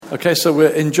Okay, so we're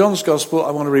in John's Gospel.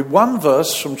 I want to read one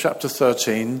verse from chapter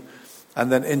 13 and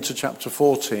then into chapter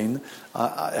 14.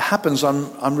 It happens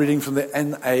I'm reading from the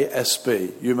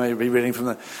NASB. You may be reading from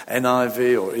the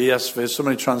NIV or ESV. There's so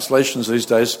many translations these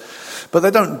days, but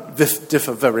they don't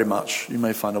differ very much. You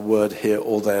may find a word here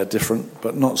or there different,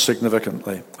 but not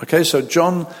significantly. Okay, so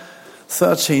John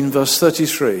 13, verse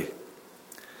 33.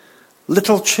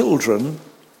 Little children,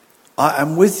 I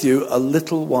am with you a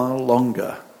little while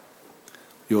longer.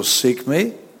 You'll seek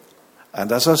me, and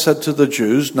as I said to the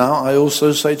Jews, now I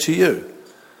also say to you,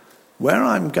 where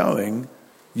I'm going,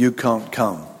 you can't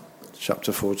come.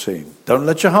 Chapter 14. Don't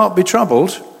let your heart be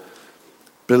troubled.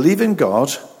 Believe in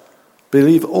God.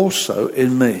 Believe also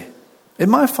in me. In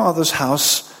my Father's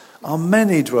house are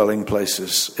many dwelling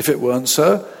places. If it weren't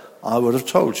so, I would have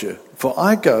told you. For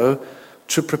I go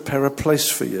to prepare a place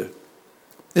for you.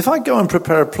 If I go and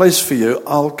prepare a place for you,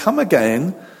 I'll come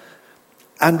again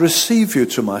and receive you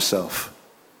to myself,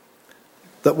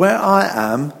 that where I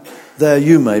am, there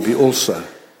you may be also.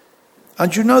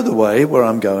 And you know the way where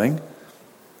I'm going.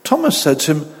 Thomas said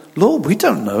to him, Lord, we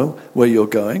don't know where you're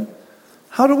going.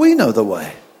 How do we know the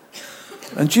way?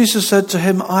 And Jesus said to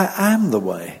him, I am the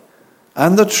way,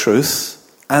 and the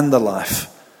truth, and the life.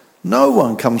 No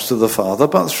one comes to the Father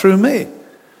but through me.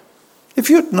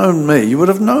 If you'd known me, you would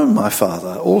have known my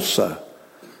Father also.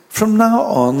 From now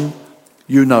on,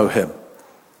 you know him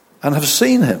and have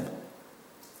seen him.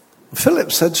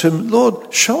 Philip said to him,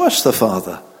 Lord, show us the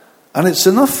Father, and it's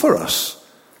enough for us.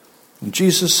 And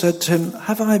Jesus said to him,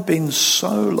 have I been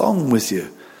so long with you,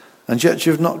 and yet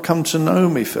you've not come to know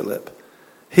me, Philip?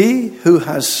 He who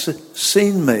has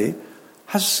seen me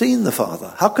has seen the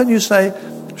Father. How can you say,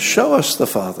 show us the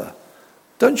Father?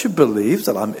 Don't you believe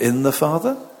that I'm in the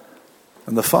Father,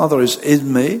 and the Father is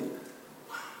in me?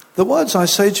 The words I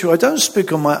say to you, I don't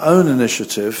speak on my own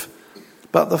initiative,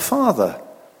 but the Father,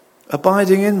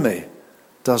 abiding in me,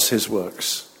 does his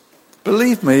works.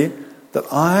 Believe me that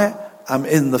I am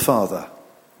in the Father.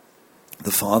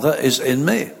 The Father is in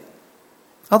me.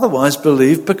 Otherwise,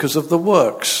 believe because of the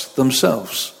works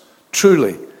themselves.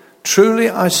 Truly, truly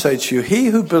I say to you, he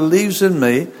who believes in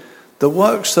me, the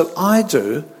works that I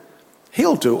do,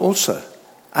 he'll do also.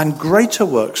 And greater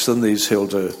works than these he'll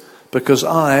do, because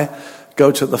I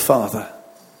go to the Father.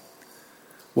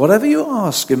 Whatever you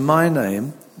ask in my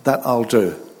name, that I'll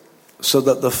do, so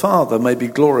that the Father may be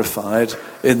glorified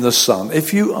in the Son.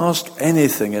 If you ask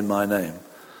anything in my name,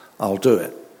 I'll do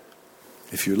it.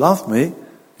 If you love me,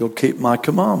 you'll keep my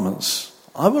commandments.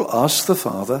 I will ask the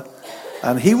Father,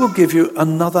 and he will give you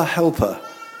another helper,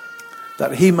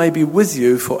 that he may be with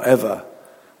you forever.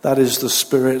 That is the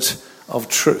Spirit of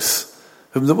truth,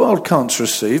 whom the world can't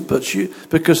receive,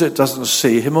 because it doesn't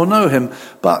see him or know him.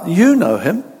 But you know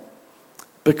him,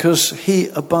 because he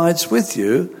abides with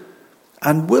you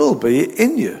and will be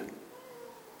in you.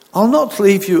 I'll not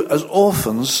leave you as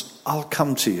orphans, I'll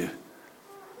come to you.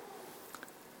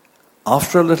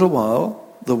 After a little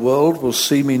while, the world will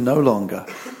see me no longer,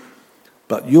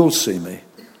 but you'll see me.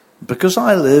 Because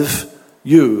I live,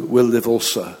 you will live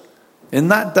also. In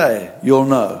that day, you'll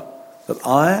know that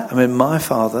I am in my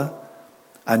Father,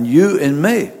 and you in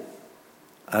me,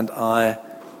 and I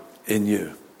in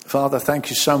you. Father, thank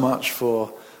you so much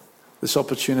for this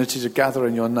opportunity to gather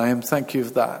in your name. Thank you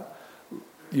that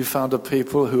you found a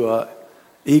people who are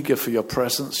eager for your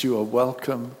presence. You are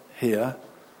welcome here.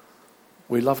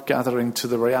 We love gathering to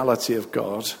the reality of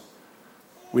God.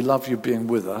 We love you being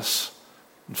with us.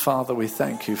 And Father, we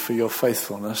thank you for your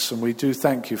faithfulness, and we do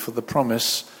thank you for the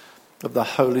promise of the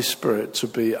Holy Spirit to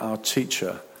be our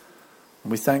teacher.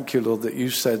 And we thank you, Lord, that you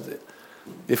said,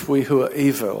 if we who are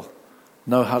evil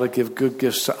know how to give good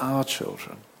gifts to our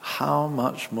children, how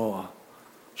much more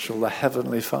shall the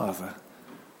Heavenly Father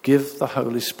give the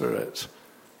Holy Spirit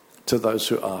to those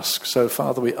who ask? So,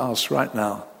 Father, we ask right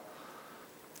now,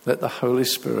 let the Holy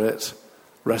Spirit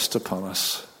rest upon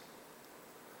us.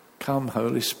 Come,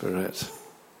 Holy Spirit,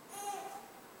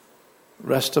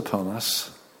 rest upon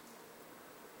us.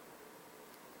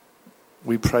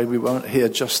 We pray we won't hear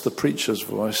just the preacher's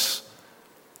voice,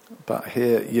 but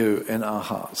hear you in our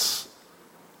hearts.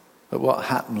 That what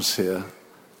happens here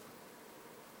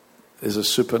is a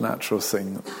supernatural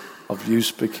thing of you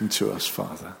speaking to us,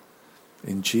 Father.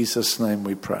 In Jesus' name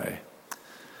we pray.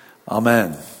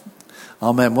 Amen.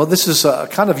 Amen. Well, this is a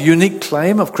kind of unique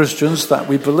claim of Christians, that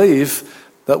we believe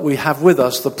that we have with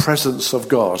us the presence of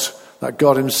God, that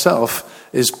God himself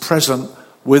is present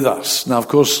with us. Now, of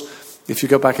course, if you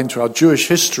go back into our Jewish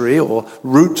history or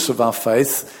roots of our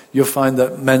faith, you'll find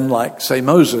that men like, say,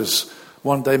 Moses.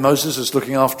 One day Moses is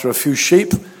looking after a few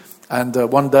sheep, and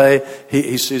one day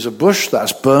he sees a bush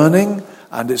that's burning,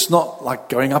 and it's not like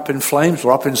going up in flames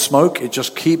or up in smoke. It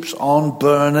just keeps on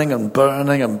burning and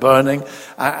burning and burning.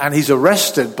 And he's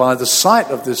arrested by the sight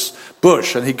of this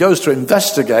bush, and he goes to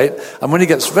investigate. And when he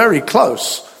gets very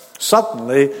close,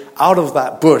 suddenly out of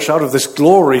that bush, out of this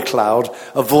glory cloud,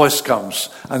 a voice comes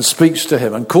and speaks to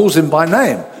him and calls him by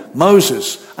name,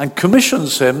 Moses, and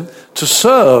commissions him to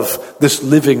serve this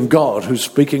living God who's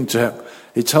speaking to him.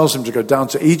 He tells him to go down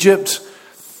to Egypt,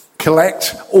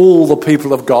 collect all the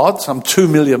people of God, some 2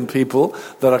 million people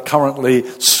that are currently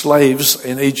slaves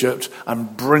in Egypt,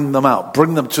 and bring them out,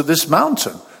 bring them to this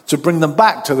mountain, to bring them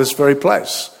back to this very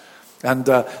place. And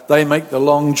they make the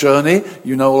long journey.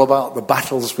 You know all about the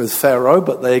battles with Pharaoh,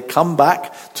 but they come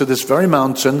back to this very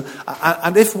mountain.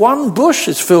 And if one bush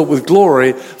is filled with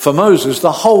glory for Moses,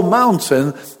 the whole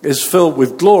mountain is filled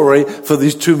with glory for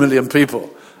these 2 million people.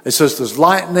 It says there's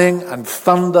lightning and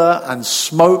thunder and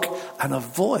smoke and a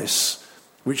voice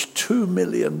which 2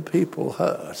 million people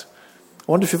heard.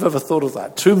 I wonder if you've ever thought of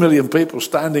that. 2 million people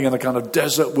standing in a kind of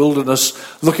desert wilderness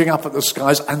looking up at the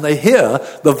skies, and they hear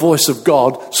the voice of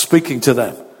God speaking to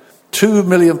them. 2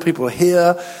 million people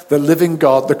hear the living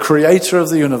God, the creator of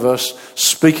the universe,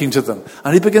 speaking to them.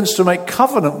 And he begins to make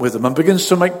covenant with them and begins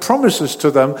to make promises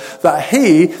to them that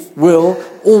he will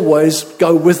always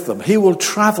go with them. He will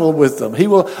travel with them. He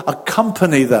will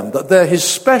accompany them, that they're his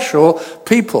special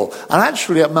people. And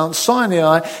actually at Mount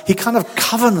Sinai, he kind of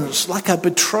covenants like a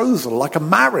betrothal, like a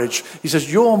marriage. He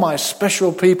says, you're my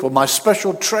special people, my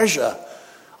special treasure.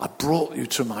 I brought you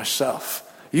to myself.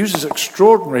 He uses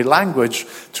extraordinary language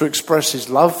to express his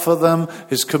love for them,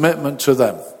 his commitment to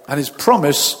them, and his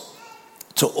promise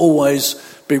to always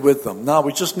be with them. Now,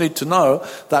 we just need to know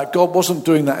that God wasn't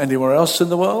doing that anywhere else in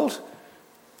the world.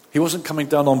 He wasn't coming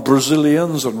down on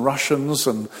Brazilians and Russians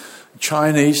and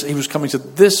Chinese. He was coming to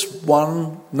this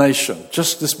one nation,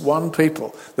 just this one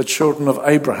people, the children of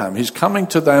Abraham. He's coming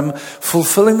to them,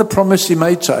 fulfilling the promise he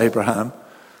made to Abraham,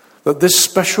 that this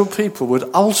special people would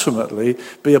ultimately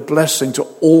be a blessing to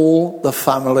all the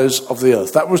families of the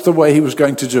earth. That was the way he was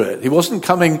going to do it. He wasn't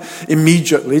coming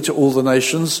immediately to all the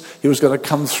nations. He was going to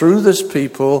come through this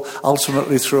people,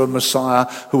 ultimately through a Messiah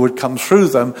who would come through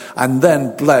them and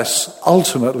then bless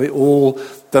ultimately all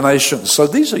the nations. So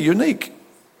these are unique.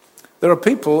 There are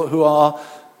people who are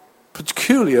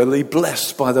peculiarly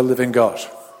blessed by the living God.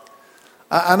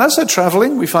 And as they're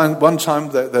traveling, we find one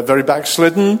time that they're very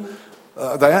backslidden.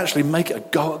 They actually make a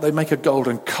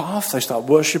golden calf. They start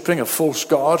worshipping a false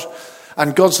god.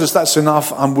 And God says, that's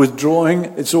enough. I'm withdrawing.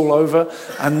 It's all over.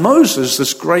 And Moses,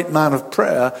 this great man of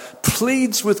prayer,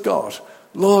 pleads with God.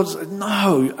 Lord,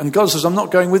 no. And God says, I'm not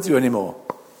going with you anymore.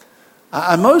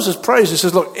 And Moses prays. He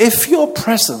says, look, if your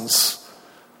presence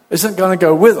isn't going to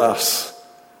go with us,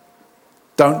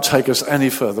 don't take us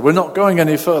any further. We're not going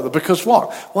any further. Because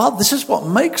what? Well, this is what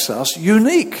makes us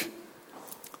unique.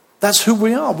 That's who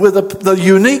we are. We're the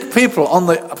unique people on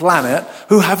the planet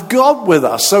who have God with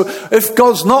us. So if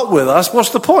God's not with us, what's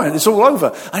the point? It's all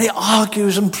over. And he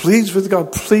argues and pleads with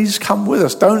God, please come with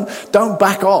us. Don't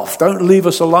back off. Don't leave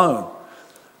us alone.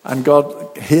 And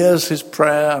God hears his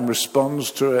prayer and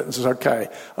responds to it and says, okay,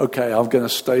 I'm going to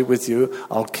stay with you.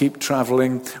 I'll keep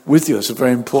traveling with you. It's a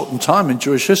very important time in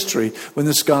Jewish history when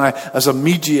this guy, as a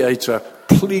mediator,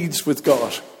 pleads with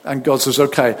God. And God says,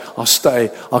 okay, I'll stay.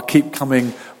 I'll keep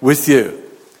coming with you.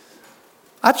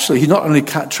 Actually, he not only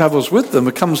travels with them,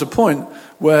 there comes a point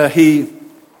where he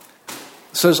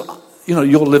says, you're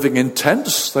living in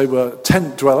tents. They were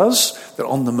tent dwellers. They're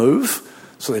on the move.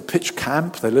 So they pitch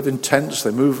camp, they live in tents,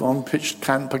 they move on, pitch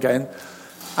camp again.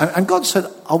 And God said,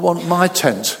 I want my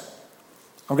tent.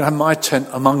 I'm going to have my tent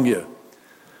among you.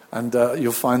 And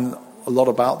you'll find a lot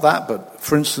about that. But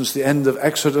for instance, the end of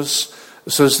Exodus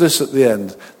says this at the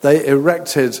end. They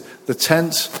erected the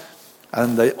tent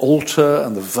and the altar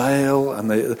and the veil,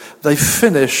 and they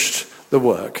finished the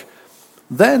work.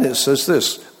 Then it says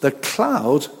this, the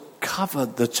cloud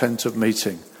covered the tent of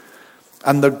meeting.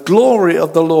 And the glory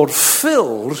of the Lord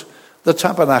filled the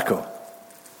tabernacle.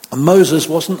 And Moses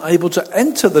wasn't able to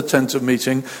enter the tent of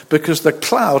meeting because the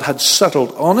cloud had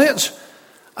settled on it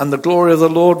and the glory of the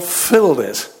Lord filled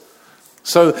it.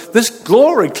 So this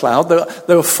glory cloud,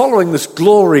 they were following this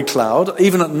glory cloud.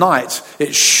 Even at night,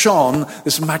 it shone,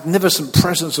 this magnificent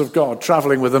presence of God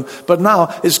traveling with them. But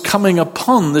now it's coming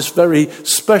upon this very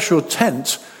special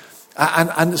tent.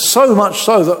 And so much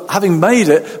so that having made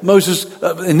it, Moses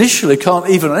initially can't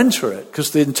even enter it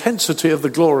because the intensity of the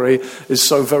glory is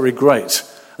so very great.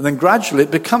 And then gradually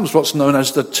it becomes what's known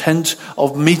as the tent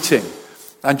of meeting.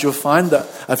 And you'll find that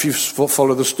if you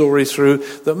follow the story through,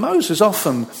 that Moses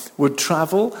often would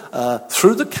travel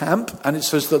through the camp, and it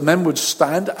says that men would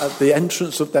stand at the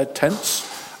entrance of their tents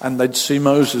and they'd see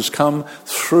Moses come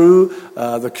through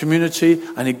the community,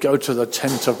 and he'd go to the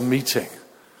tent of meeting.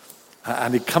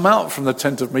 And he'd come out from the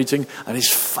tent of meeting, and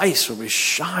his face would be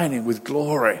shining with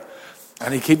glory.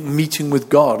 And he'd keep meeting with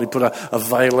God. He'd put a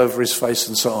veil over his face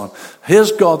and so on.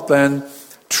 Here's God then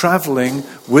traveling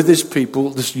with his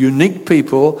people, this unique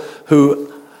people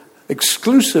who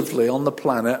exclusively on the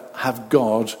planet have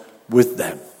God with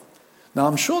them. Now,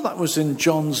 I'm sure that was in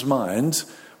John's mind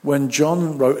when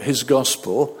John wrote his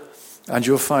gospel. And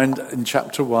you'll find in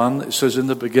chapter 1, it says, in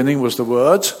the beginning was the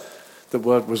Word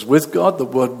was with God, the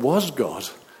Word was God.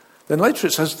 Then later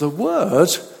it says, the Word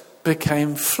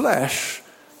became flesh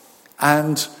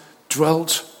and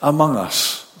dwelt among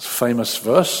us. It's a famous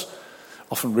verse.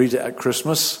 Often read it at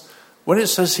Christmas. When it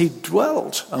says he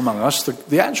dwelt among us,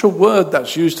 the actual word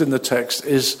that's used in the text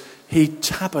is he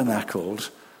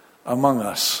tabernacled among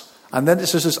us. And then it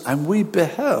says this, and we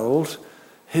beheld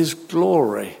his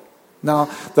glory. Now,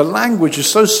 the language is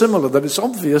so similar that it's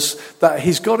obvious that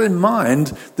he's got in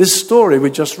mind this story we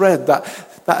just read,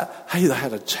 that hey, they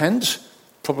had a tent,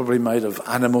 probably made of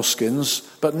animal skins,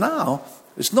 but now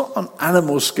it's not an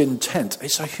animal skin tent,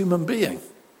 it's a human being.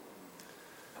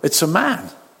 It's a man.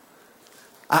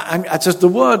 And it says the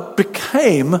Word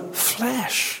became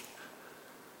flesh.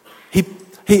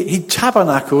 He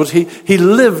tabernacled, he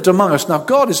lived among us. Now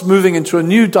God is moving into a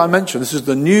new dimension. This is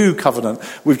the new covenant.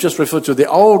 We've just referred to the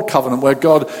old covenant where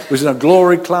God was in a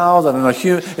glory cloud and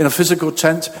in a physical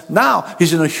tent. Now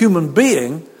he's in a human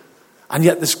being, and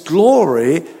yet this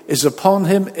glory is upon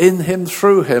him, in him,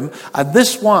 through him. And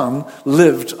this one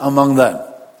lived among them.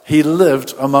 He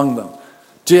lived among them.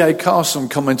 D.A. Carson,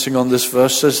 commenting on this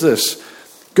verse, says this: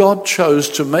 God chose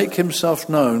to make himself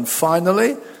known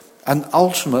finally and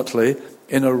ultimately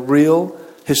in a real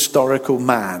historical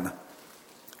man.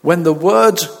 When the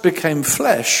Word became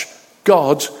flesh,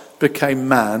 God became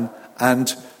man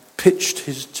and pitched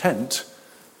his tent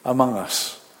among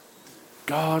us.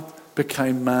 God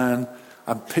became man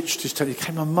and pitched his tent. He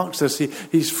came amongst us.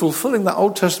 He's fulfilling that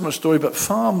Old Testament story, but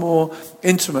far more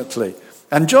intimately.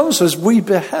 And John says, we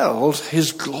beheld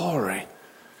his glory.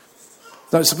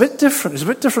 Now, it's a bit different. It's a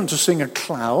bit different to seeing a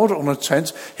cloud on a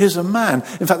tent. Here's a man.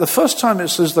 In fact, the first time it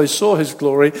says they saw his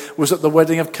glory was at the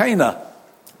wedding of Cana,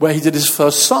 where he did his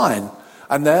first sign.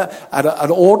 And there, at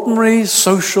an ordinary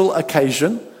social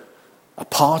occasion, a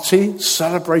party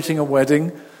celebrating a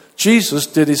wedding, Jesus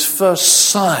did his first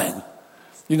sign.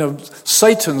 You know,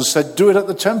 Satan said, do it at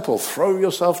the temple, throw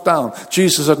yourself down.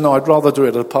 Jesus said, no, I'd rather do it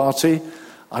at a party.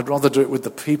 I'd rather do it with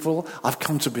the people. I've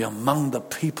come to be among the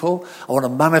people. I want to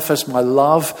manifest my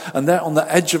love. And they're on the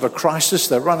edge of a crisis.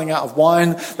 They're running out of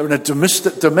wine. They're in a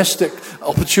domestic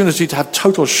opportunity to have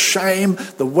total shame.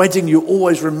 The wedding you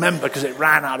always remember because it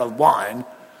ran out of wine.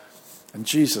 And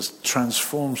Jesus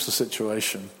transforms the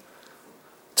situation,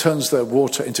 turns their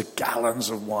water into gallons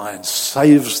of wine,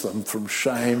 saves them from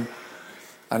shame.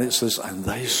 And it says, and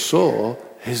they saw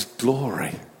his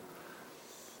glory.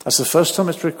 That's the first time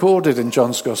it's recorded in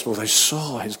John's Gospel. They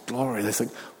saw his glory. They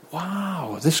think,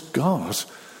 wow, this God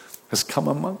has come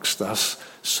amongst us,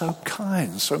 so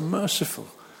kind, so merciful,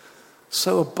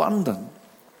 so abundant.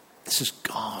 This is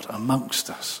God amongst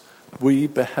us. We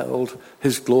beheld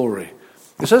his glory.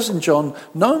 It says in John,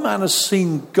 no man has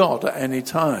seen God at any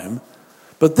time,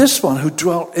 but this one who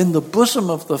dwelt in the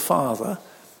bosom of the Father,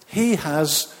 he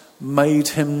has made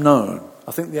him known.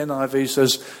 I think the NIV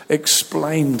says,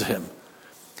 explained him.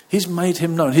 He's made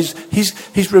him known.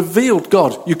 He's revealed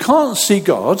God. You can't see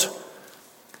God,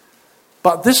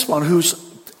 but this one who's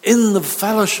in the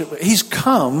fellowship, he's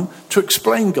come to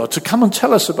explain God, to come and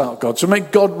tell us about God, to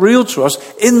make God real to us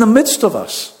in the midst of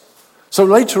us. So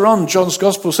later on, John's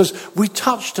Gospel says, we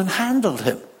touched and handled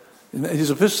him. In his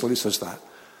epistle, he says that.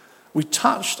 We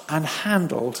touched and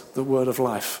handled the word of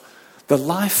life. The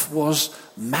life was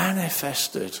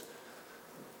manifested.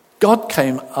 God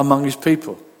came among his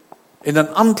people in an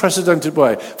unprecedented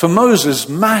way. For Moses,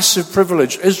 massive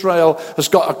privilege. Israel has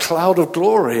got a cloud of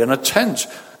glory and a tent.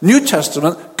 New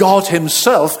Testament, God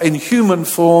himself in human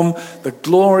form, the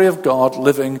glory of God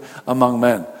living among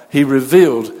men. He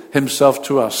revealed himself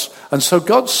to us. And so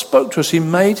God spoke to us. He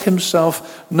made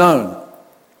himself known.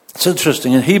 It's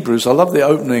interesting. In Hebrews, I love the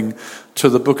opening to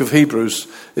the book of Hebrews.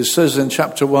 It says in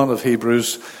chapter 1 of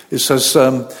Hebrews, it says,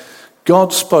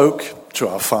 God spoke to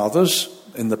our fathers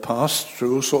in the past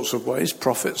through all sorts of ways,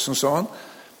 prophets and so on.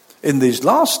 In these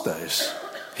last days,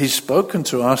 he's spoken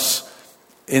to us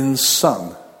in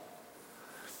Son.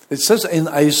 It says in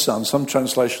a Son. Some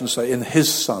translations say in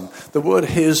his Son. The word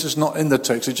his is not in the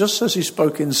text. It just says he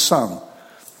spoke in Son.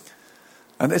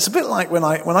 And it's a bit like when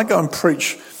I go and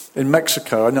preach in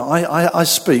Mexico, and I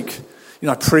speak,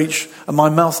 I preach and my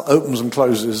mouth opens and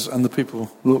closes and the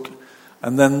people look.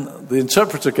 And then the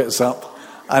interpreter gets up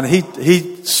and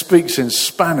he speaks in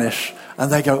Spanish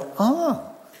and they go,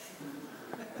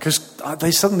 because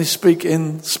they suddenly speak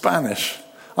in Spanish.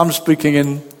 I'm speaking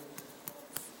in...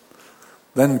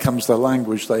 Then comes the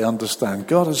language they understand.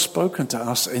 God has spoken to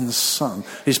us in the Son.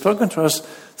 He's spoken to us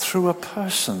through a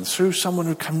person, through someone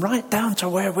who came right down to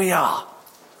where we are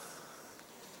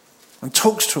and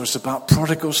talks to us about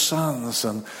prodigal sons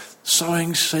and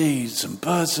sowing seeds and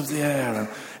birds of the air. And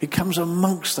he comes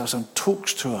amongst us and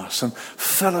talks to us and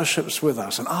fellowships with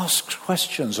us and asks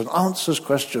questions and answers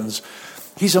questions.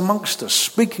 He's amongst us,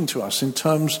 speaking to us in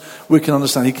terms we can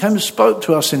understand. He came and spoke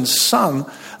to us in Son,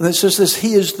 and it says this,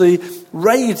 he is the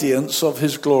radiance of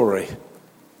his glory.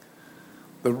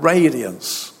 The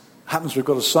radiance. Happens we've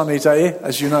got a sunny day,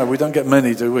 as you know. We don't get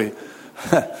many, do we?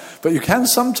 But you can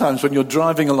sometimes when you're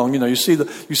driving along, you see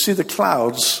the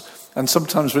clouds, and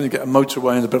sometimes when you get a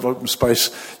motorway in a bit of open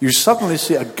space, you suddenly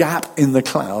see a gap in the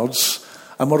clouds,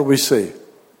 and what do we see?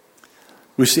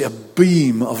 We see a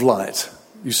beam of light.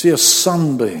 You see a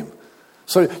sunbeam.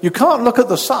 So you can't look at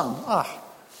the sun,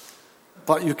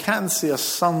 but you can see a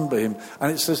sunbeam.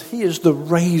 And it says he is the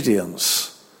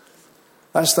radiance.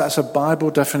 That's a Bible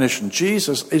definition.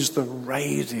 Jesus is the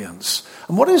radiance.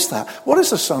 And what is that? What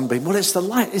is a sunbeam? Well, it's the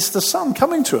light. It's the sun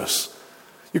coming to us.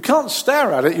 You can't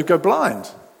stare at it, you go blind.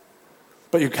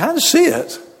 But you can see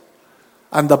it.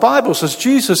 And the Bible says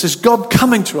Jesus is God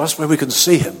coming to us where we can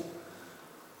see him.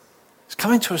 He's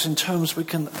coming to us in terms we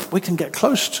can get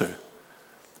close to.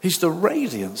 He's the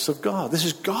radiance of God. This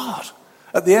is God.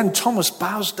 At the end, Thomas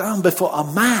bows down before a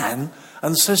man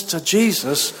and says to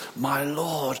Jesus, my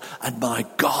Lord and my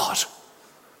God.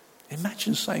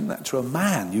 Imagine saying that to a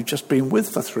man you've just been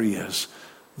with for 3 years.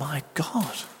 My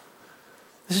God.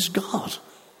 This is God.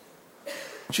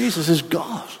 Jesus is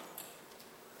God.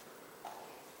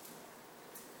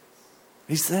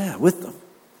 He's there with them.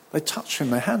 They touch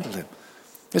him, they handle him.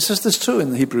 It says this too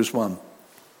in Hebrews 1.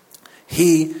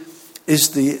 He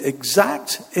is the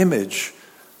exact image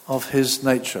of his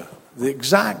nature. The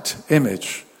exact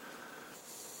image.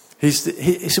 He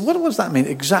said, what does that mean,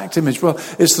 exact image? Well,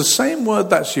 it's the same word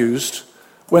that's used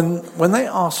when they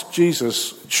ask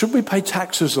Jesus, should we pay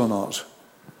taxes or not?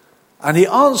 And he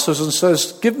answers and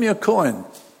says, give me a coin.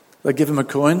 They give him a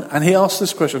coin, and he asks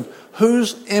this question,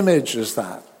 whose image is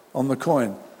that on the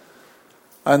coin?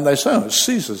 And they say, it's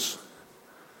Caesar's.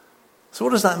 So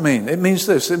what does that mean? It means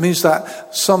this. It means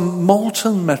that some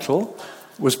molten metal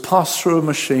was passed through a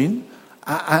machine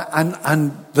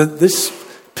and this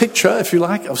picture, if you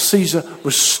like, of Caesar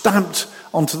was stamped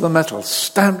onto the metal.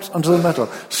 Stamped onto the metal.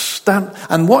 Stamped.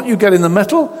 And what you get in the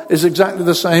metal is exactly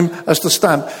the same as the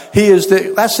stamp.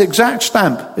 That's the exact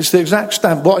stamp. It's the exact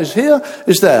stamp. What is here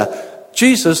is there.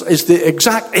 Jesus is the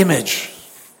exact image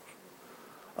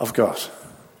of God.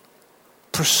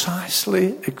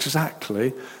 Precisely,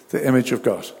 exactly the image of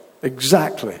God.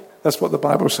 Exactly. That's what the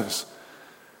Bible says.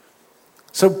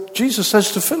 So Jesus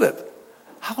says to Philip,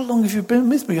 how long have you been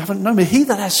with me? You haven't known me. He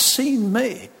that has seen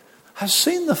me has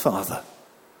seen the Father.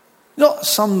 Not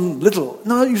some little...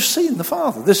 No, you've seen the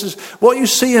Father. This is what you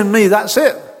see in me, that's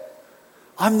it.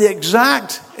 I'm the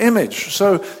exact image.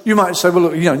 So you might say,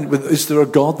 well, look, is there a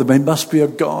God? There must be a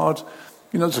God.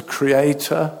 There's a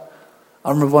creator. I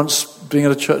remember once being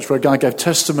at a church where a guy gave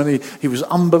testimony. He was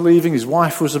unbelieving. His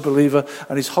wife was a believer.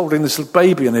 And he's holding this little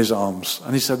baby in his arms.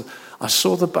 And he said, I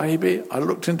saw the baby. I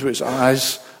looked into its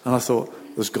eyes. And I thought,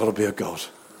 there's got to be a God.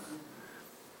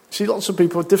 See, lots of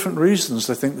people have different reasons.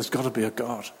 They think there's got to be a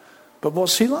God. But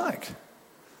what's he like?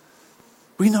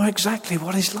 We know exactly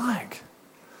what he's like.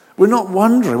 We're not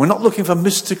wondering. We're not looking for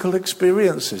mystical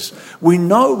experiences. We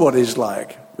know what he's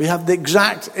like. We have the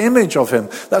exact image of him.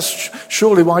 That's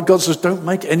surely why God says, don't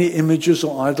make any images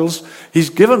or idols. He's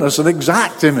given us an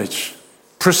exact image.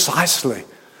 Precisely.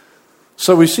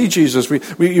 So we see Jesus.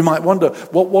 You might wonder,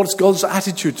 what's God's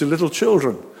attitude to little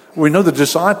children? We know the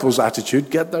disciples' attitude.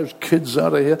 Get those kids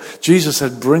out of here. Jesus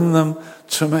said, bring them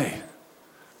to me.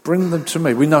 Bring them to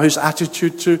me. We know his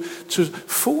attitude to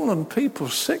fallen people,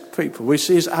 sick people. We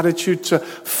see his attitude to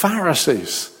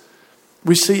Pharisees.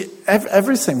 We see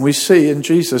everything we see in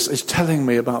Jesus is telling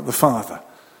me about the Father.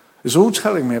 It's all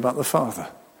telling me about the Father.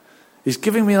 He's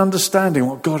giving me an understanding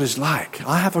what God is like.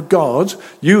 I have a God,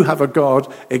 you have a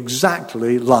God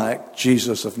exactly like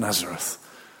Jesus of Nazareth.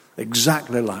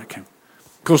 Exactly like him.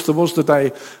 Of course, there was the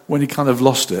day when he kind of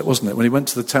lost it, wasn't it? When he went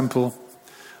to the temple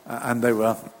and they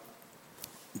were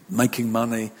making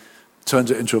money, turned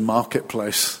it into a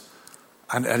marketplace.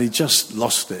 And he just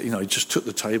lost it. He just took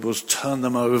the tables, turned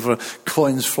them over,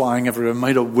 coins flying everywhere,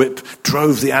 made a whip,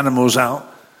 drove the animals out.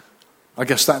 I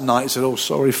guess that night he said, "Oh,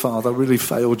 sorry, Father, I really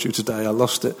failed you today. I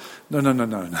lost it." No.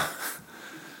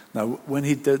 No, when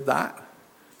he did that,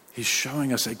 he's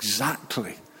showing us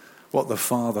exactly what the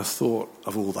Father thought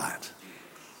of all that.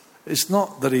 It's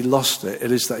not that he lost it,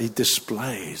 it is that he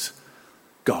displayed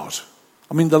God.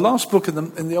 I mean, the last book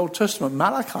in the Old Testament,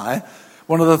 Malachi,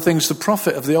 one of the things the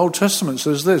prophet of the Old Testament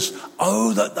says this: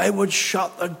 "Oh, that they would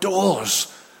shut the doors,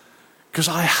 because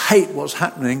I hate what's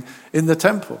happening in the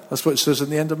temple." That's what it says in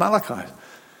the end of Malachi.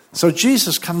 So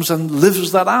Jesus comes and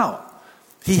lives that out.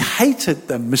 He hated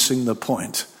them missing the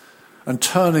point and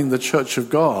turning the Church of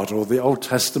God or the Old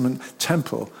Testament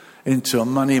temple into a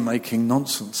money-making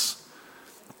nonsense.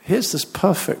 Here's this a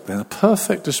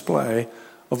perfect display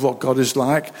of what God is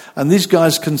like. And these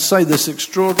guys can say this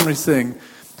extraordinary thing: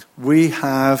 "We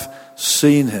have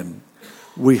seen him.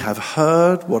 We have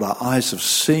heard what our eyes have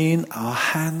seen. Our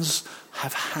hands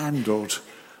have handled.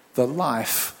 The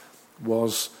life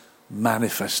was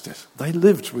manifested." They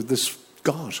lived with this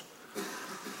God.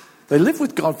 They lived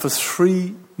with God for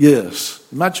 3 years.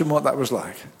 Imagine what that was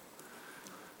like.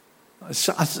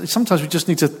 Sometimes we just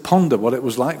need to ponder what it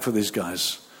was like for these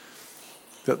guys.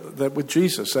 They're with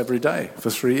Jesus every day for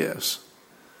 3 years.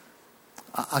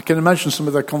 I can imagine some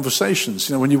of their conversations.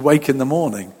 You know, when you wake in the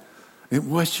morning, you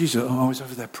think, "Where's Jesus?" "Oh, he's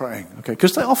over there praying." Okay,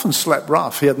 because they often slept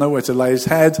rough. He had nowhere to lay his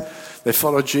head. They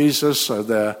followed Jesus, so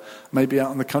they're maybe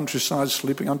out in the countryside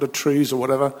sleeping under trees or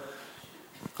whatever.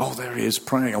 "Oh, there he is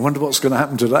praying. I wonder what's going to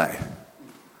happen today."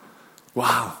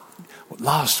 Wow.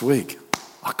 Last week,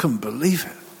 I couldn't believe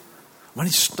it. When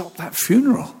he stopped that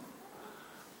funeral.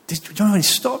 Did you know when he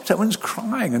stopped it? When he was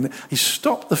crying and he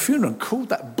stopped the funeral and called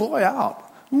that boy out.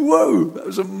 Whoa, that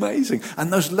was amazing.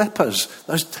 And those lepers,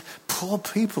 those poor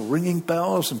people ringing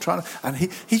bells and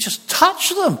he just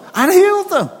touched them and healed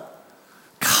them.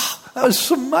 God, that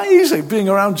was amazing, being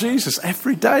around Jesus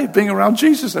every day,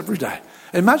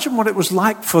 Imagine what it was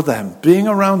like for them, being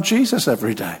around Jesus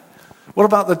every day. What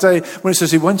about the day when it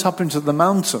says he went up into the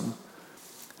mountain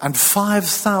and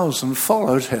 5,000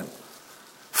 followed him?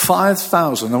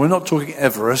 5,000. Now, we're not talking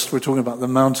Everest. We're talking about the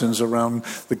mountains around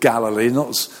the Galilee,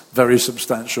 not very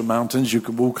substantial mountains. You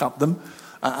can walk up them,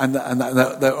 and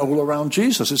they're all around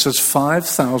Jesus. It says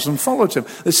 5,000 followed him.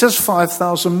 It says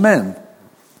 5,000 men,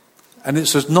 and it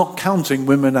says not counting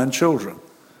women and children.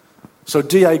 So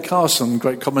D.A. Carson,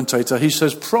 great commentator, he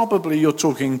says probably you're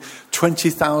talking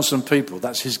 20,000 people.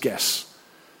 That's his guess.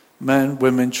 Men,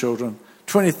 women, children,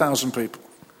 20,000 people.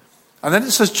 And then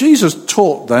it says Jesus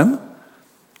taught them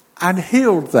and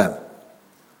healed them.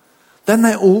 Then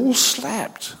they all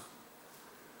slept.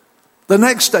 The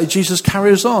next day, Jesus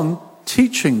carries on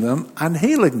teaching them and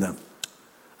healing them.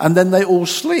 And then they all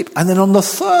sleep. And then on the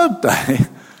third day,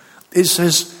 it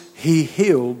says he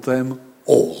healed them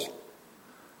all.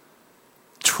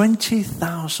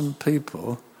 20,000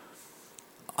 people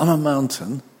on a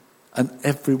mountain, and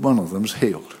every one of them's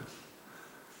healed.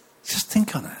 Just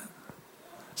think on it.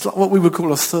 It's like what we would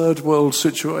call a third world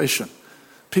situation.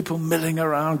 People milling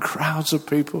around, crowds of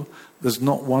people. There's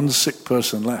not one sick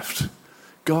person left.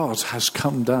 God has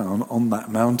come down on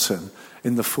that mountain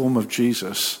in the form of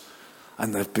Jesus,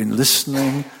 and they've been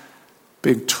listening,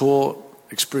 being taught,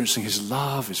 experiencing his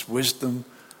love, his wisdom,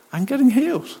 and getting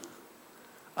healed.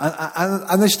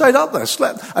 And they stayed up there,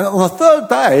 slept. And on the third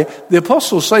day, the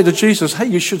apostles say to Jesus, "Hey,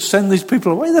 you should send these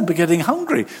people away. They're getting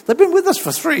hungry. They've been with us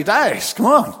for 3 days. Come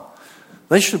on.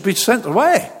 They should be sent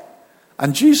away."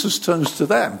 And Jesus turns to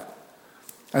them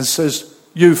and says,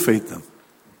 "You feed them."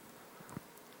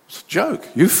 It's a joke.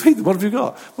 You feed them. What have you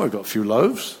got? Well, we've got a few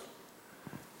loaves,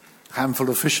 a handful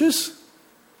of fishes.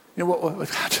 You know what?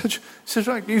 He says,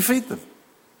 "Right, you feed them."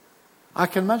 I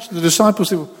can imagine the disciples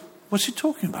say, "Well, what's he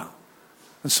talking about?"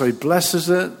 And so he blesses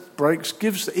it, breaks,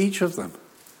 gives to each of them.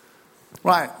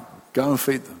 "Right, go and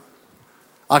feed them."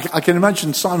 I can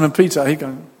imagine Simon Peter, he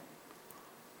going,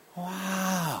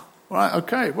 "Wow, right,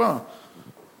 okay, well,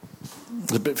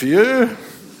 a bit for you,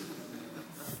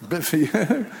 a bit for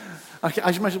you." I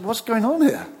can imagine, what's going on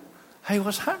here? Hey,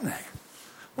 what's happening?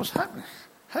 What's happening?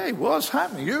 Hey, what's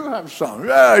happening? You have some.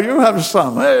 Yeah, you have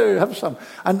some. Hey, have some.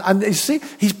 And you see,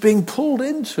 he's being pulled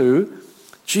into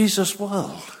Jesus'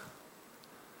 world.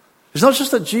 It's not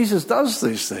just that Jesus does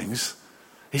these things.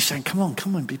 He's saying, come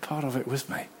on, be part of it with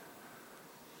me.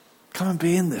 Come and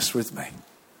be in this with me.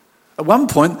 At one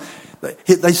point,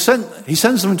 he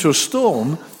sends them into a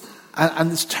storm,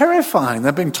 and it's terrifying.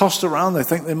 They're being tossed around. They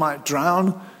think they might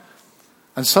drown.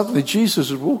 And suddenly Jesus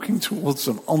is walking towards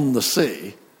them on the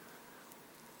sea.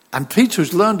 And Peter,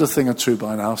 who's learned a thing or two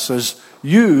by now, says,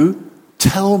 "You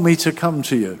tell me to come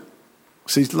to you."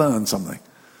 So he's learned something.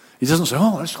 He doesn't say,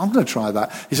 "Oh, I'm going to try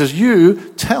that." He says,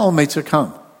 "You tell me to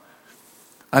come."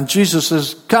 And Jesus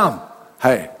says, come.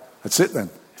 Hey, that's it then.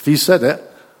 If he said it,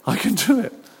 I can do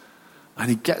it. And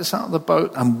he gets out of the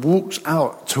boat and walks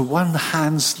out to one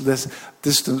hand's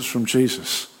distance from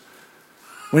Jesus.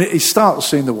 When he starts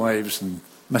seeing the waves and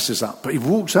messes up, but he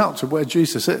walks out to where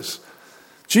Jesus is.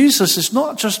 Jesus is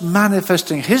not just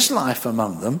manifesting his life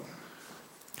among them,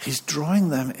 he's drawing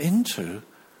them into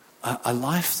a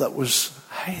life that was,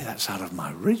 hey, that's out of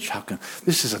my reach.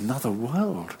 This is another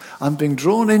world. I'm being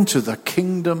drawn into the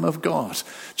kingdom of God.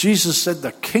 Jesus said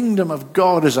the kingdom of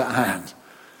God is at hand.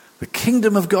 The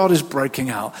kingdom of God is breaking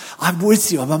out. I'm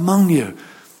with you. I'm among you.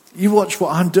 You watch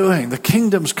what I'm doing. The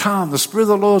kingdom's come. The Spirit of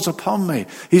the Lord's upon me.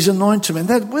 He's anointed me. And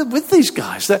they're with these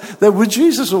guys. They're with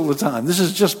Jesus all the time. This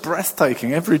is just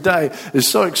breathtaking. Every day is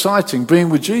so exciting being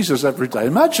with Jesus every day.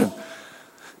 Imagine,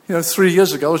 3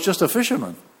 years ago I was just a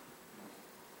fisherman.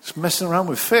 Just messing around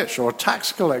with fish or a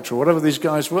tax collector or whatever these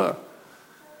guys were.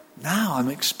 Now I'm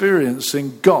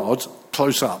experiencing God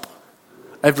close up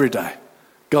every day.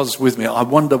 God's with me. I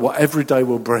wonder what every day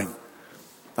will bring.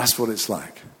 That's what it's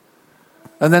like.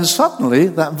 And then suddenly,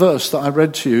 that verse that I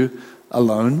read to you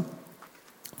alone,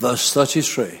 verse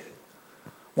 33.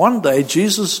 One day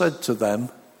Jesus said to them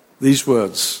these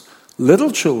words,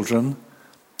 little children,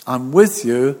 I'm with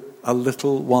you a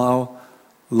little while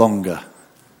longer.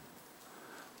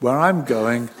 Where I'm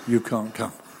going, you can't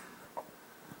come.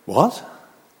 What?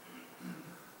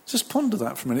 Just ponder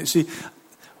that for a minute. See,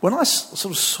 when I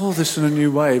sort of saw this in a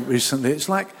new way recently, it's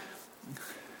like,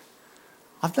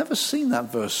 I've never seen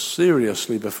that verse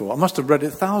seriously before. I must have read it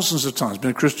thousands of times,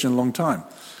 been a Christian a long time.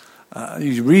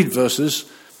 You read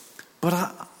verses, but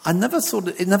I never thought,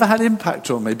 it never had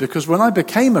impact on me, because when I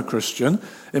became a Christian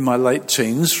in my late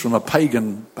teens from a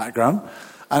pagan background,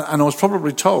 and I was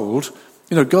probably told,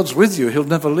 God's with you, he'll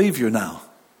never leave you now.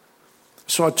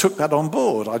 So I took that on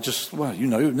board. I just,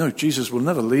 no, Jesus will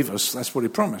never leave us. That's what he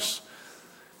promised.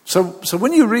 So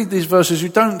when you read these verses, you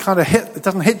don't kind of it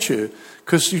doesn't hit you,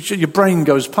 because your brain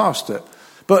goes past it.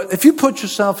 But if you put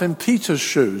yourself in Peter's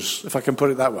shoes, if I can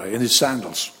put it that way, in his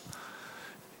sandals,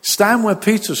 stand where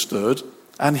Peter stood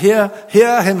and hear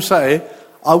him say,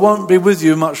 I won't be with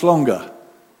you much longer.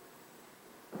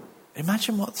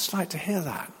 Imagine what it's like to hear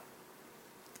that.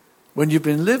 When you've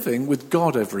been living with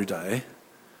God every day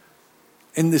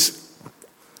in this,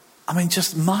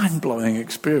 just mind-blowing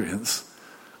experience.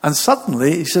 And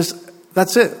suddenly he says,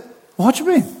 that's it. What do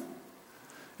you mean?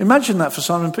 Imagine that for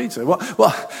Simon Peter.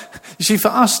 Well, you see, for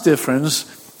us, dear friends,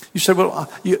 you say,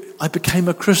 I became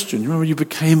a Christian. You remember you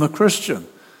became a Christian.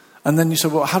 And then you say,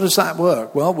 how does that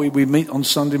work? Well, we meet on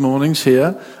Sunday mornings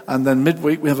here, and then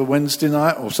midweek we have a Wednesday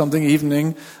night or something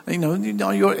evening.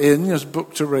 You're in, there's a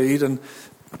book to read, and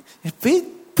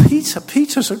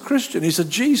Peter's a Christian. He's a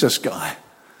Jesus guy.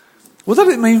 What did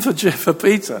it mean for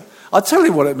Peter? I'll tell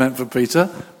you what it meant for Peter.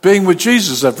 Being with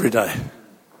Jesus every day.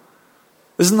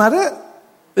 Isn't that it?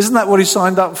 Isn't that what he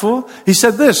signed up for? He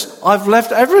said this, I've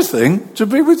left everything to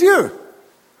be with you.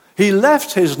 He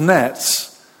left his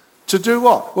nets to do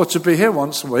what? Well, to be here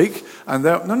once a week. And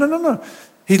no.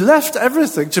 He left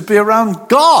everything to be around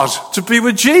God, to be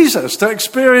with Jesus, to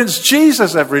experience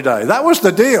Jesus every day. That was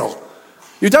the deal.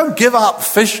 You don't give up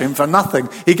fishing for nothing.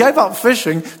 He gave up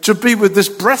fishing to be with this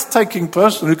breathtaking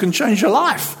person who can change your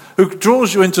life, who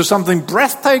draws you into something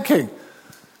breathtaking.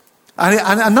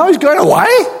 And now he's going away?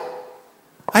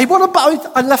 Hey, what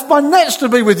about, I left my nets to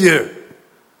be with you.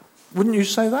 Wouldn't you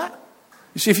say that?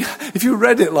 You see, if you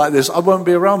read it like this, I won't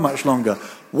be around much longer.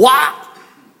 What?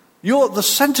 You're the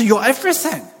center, you're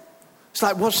everything. It's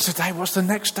like, what's today? What's the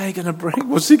next day going to bring?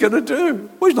 What's he going to do?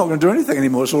 Well, he's not going to do anything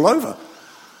anymore. It's all over.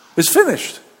 It's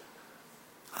finished.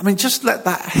 Just let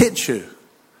that hit you.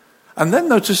 And then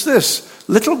notice this.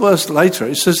 Little verse later,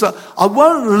 it says that I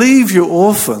won't leave you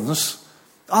orphans.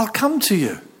 I'll come to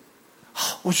you.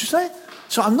 What'd you say?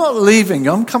 So I'm not leaving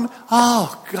you. I'm coming.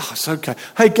 Oh, God, it's okay.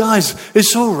 Hey, guys,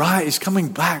 it's all right. He's coming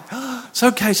back. It's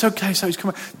okay. So he's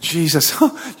coming. Jesus,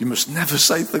 you must never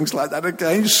say things like that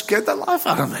again. You scared the life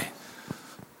out of me.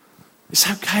 It's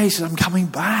okay. He said, I'm coming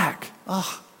back.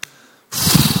 Oh,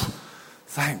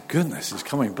 thank goodness he's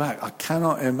coming back. I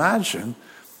cannot imagine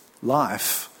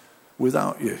life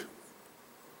without you.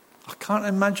 I can't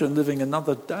imagine living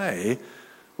another day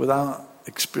without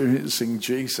experiencing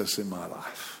Jesus in my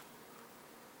life.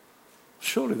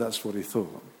 Surely that's what he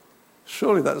thought.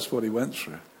 Surely that's what he went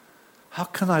through. How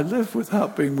can I live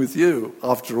without being with you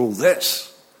after all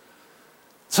this?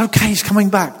 It's okay, he's coming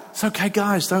back. It's okay,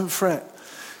 guys, don't fret.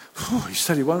 He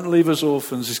said he won't leave us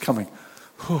orphans, he's coming.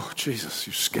 Jesus,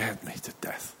 you scared me to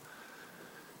death.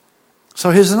 So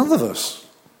here's another verse.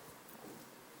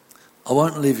 I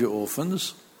won't leave you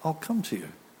orphans, I'll come to you.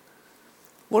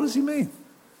 What does he mean?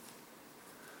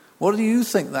 What do you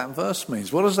think that verse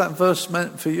means? What has that verse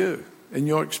meant for you in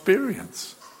your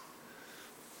experience?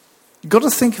 You've got to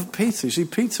think of Peter. You see,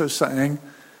 Peter is saying,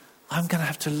 I'm going to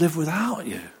have to live without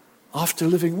you after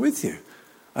living with you.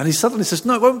 And he suddenly says,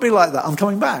 no, it won't be like that. I'm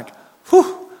coming back.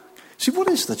 Whew. See, what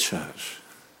is the church?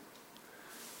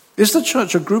 Is the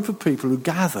church a group of people who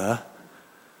gather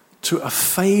to a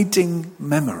fading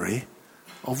memory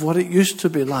of what it used to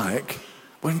be like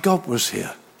when God was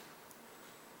here?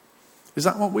 Is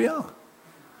that what we are?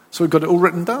 So we've got it all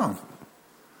written down.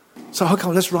 So, okay,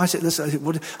 let's write it.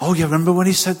 Oh, yeah, remember when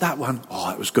he said that one? Oh,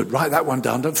 that was good. Write that one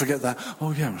down. Don't forget that.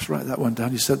 Oh, yeah, let's write that one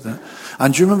down. He said that.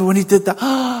 And do you remember when he did that?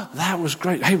 Ah, oh, that was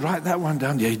great. Hey, write that one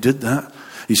down. Yeah, he did that.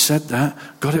 He said that.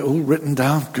 Got it all written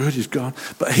down. Good, he's gone.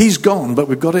 But he's gone, but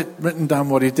we've got it written down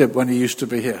what he did when he used to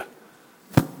be here.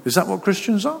 Is that what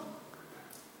Christians are?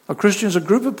 Are Christians a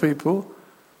group of people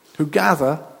who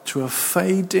gather to a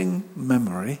fading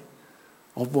memory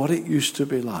of what it used to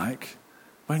be like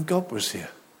when God was here?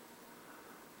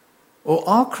 Or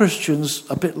are Christians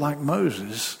a bit like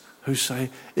Moses who say,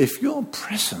 if your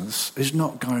presence is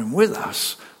not going with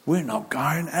us, we're not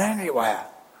going anywhere?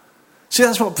 See,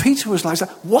 that's what Peter was like. He's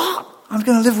like, what? I'm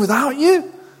going to live without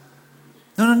you?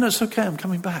 No, it's okay, I'm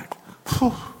coming back.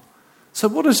 Whew. So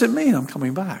what does it mean, I'm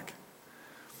coming back?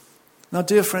 Now,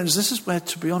 dear friends, this is where,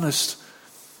 to be honest,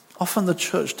 often the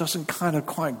church doesn't kind of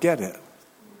quite get it.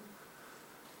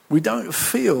 We don't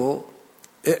feel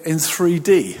it in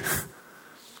 3D.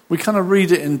 We kind of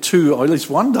read it in 2, or at least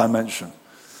 1 dimension.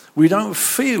 We don't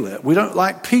feel it. We don't,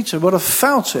 like Peter, would have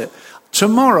felt it.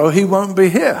 Tomorrow he won't be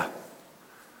here.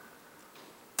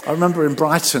 I remember in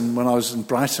Brighton, when I was in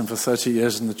Brighton for 30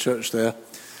 years in the church there,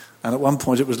 and at one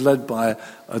point it was led by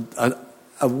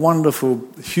a wonderful,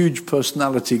 huge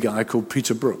personality guy called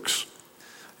Peter Brooks,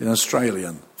 an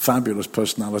Australian, fabulous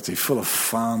personality, full of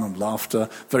fun and laughter,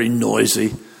 very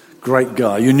noisy, great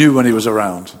guy. You knew when he was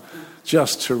around.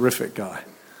 Just terrific guy.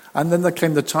 And then there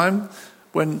came the time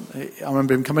when I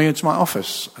remember him coming into my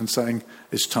office and saying,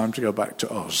 it's time to go back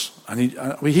to Oz. And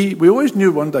we always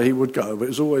knew one day he would go, but it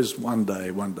was always one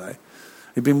day.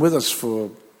 He'd been with us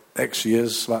for X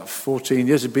years, about 14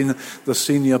 years. He'd been the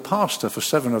senior pastor for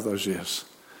 7 of those years.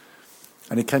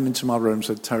 And he came into my room and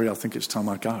said, Terry, I think it's time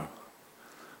I go.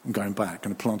 I'm going back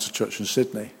and plant a church in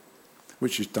Sydney,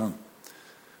 which he's done.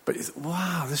 But you thought,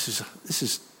 wow, this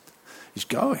is, he's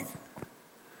going.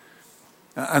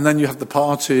 And then you have the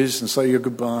parties and say your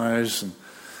goodbyes, and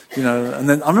and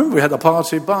then I remember we had a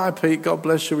party. Bye, Pete. God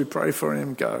bless you. We pray for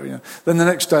him. Go. Then the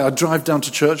next day I drive down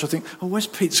to church. I think, oh, where's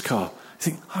Pete's car? I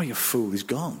think, oh, you fool, he's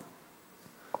gone.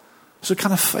 It's a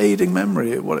kind of fading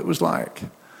memory of what it was like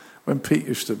when Pete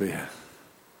used to be here.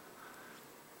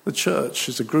 The church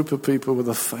is a group of people with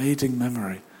a fading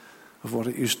memory of what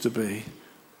it used to be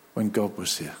when God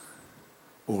was here.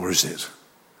 Or is it?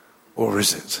 Or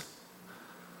is it?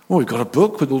 Oh, we've got a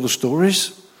book with all the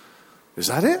stories. Is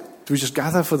that it? Do we just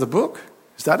gather for the book?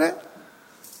 Is that it?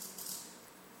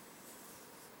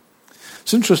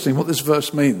 It's interesting what this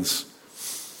verse means.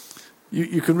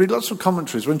 You can read lots of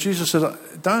commentaries. When Jesus said,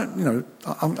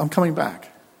 I'm coming back.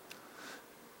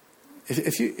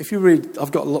 If you read,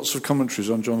 I've got lots of commentaries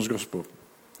on John's Gospel.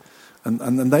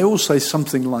 And they all say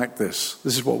something like this.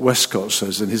 This is what Westcott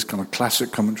says in his kind of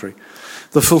classic commentary.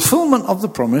 The fulfillment of the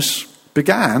promise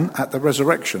began at the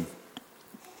resurrection.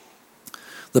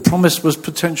 The promise was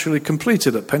potentially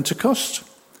completed at Pentecost.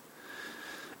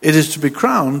 It is to be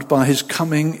crowned by his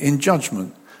coming in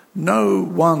judgment. No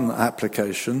one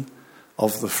application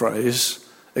of the phrase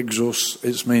exhausts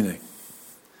its meaning.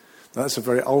 That's a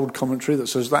very old commentary that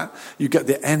says that. You get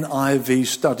the NIV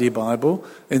Study Bible.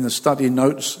 In the study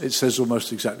notes, it says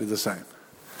almost exactly the same.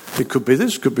 It could be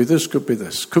this, could be this, could be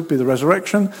this. Could be the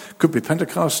resurrection, could be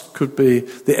Pentecost, could be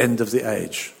the end of the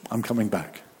age. I'm coming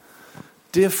back.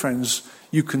 Dear friends,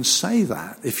 you can say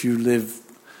that if you live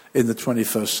in the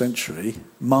 21st century,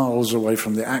 miles away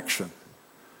from the action.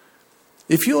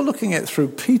 If you're looking at it through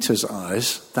Peter's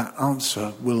eyes, that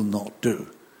answer will not do.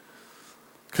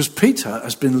 Because Peter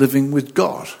has been living with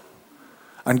God,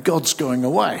 and God's going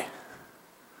away.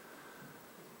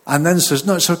 And then says,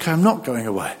 no, it's okay, I'm not going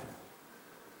away.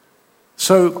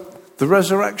 So the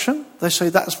resurrection, they say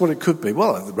that's what it could be.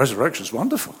 Well, the resurrection's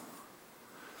wonderful.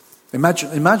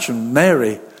 Imagine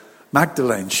Mary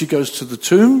Magdalene. She goes to the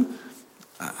tomb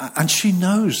and she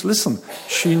knows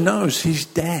he's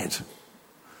dead.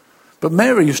 But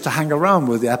Mary used to hang around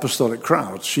with the apostolic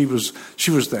crowd. She was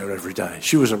there every day.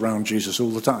 She was around Jesus all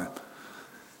the time.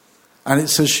 And it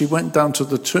says she went down to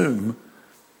the tomb.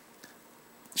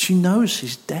 She knows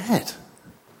he's dead.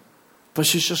 But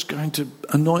she's just going to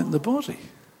anoint the body.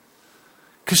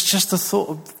 Because just the thought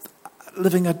of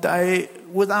living a day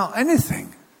without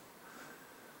anything.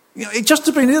 You know, just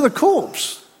to be near the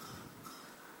corpse.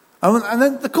 And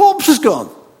then the corpse is gone.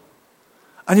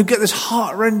 And you get this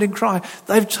heart-rending cry,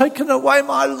 they've taken away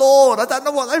my Lord. I don't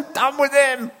know what they've done with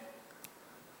him.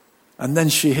 And then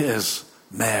she hears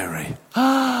Mary.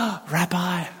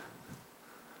 Rabbi.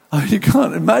 Oh, you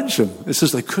can't imagine. It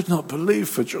says they could not believe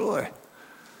for joy.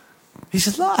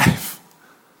 He's alive.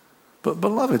 But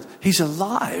beloved, he's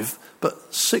alive,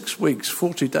 but 6 weeks,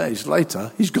 40 days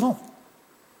later, he's gone.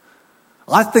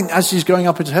 I think as he's going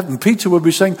up into heaven, Peter would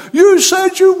be saying, you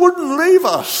said you wouldn't leave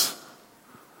us.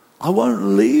 I won't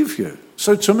leave you.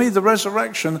 So to me, the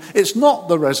resurrection, it's not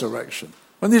the resurrection.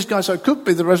 When these guys say it could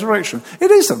be the resurrection,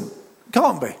 it isn't. It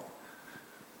can't be.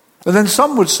 And then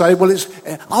some would say, well, it's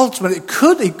ultimately,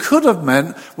 it could have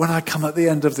meant when I come at the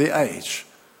end of the age.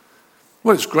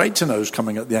 Well, it's great to know who's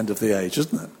coming at the end of the age,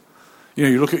 isn't it? You know,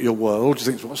 you look at your world, you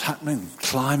think, what's happening?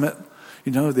 Climate,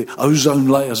 you know, the ozone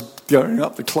layer's going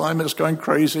up, the climate's going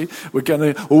crazy, we're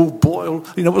going to all boil,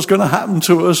 you know, what's going to happen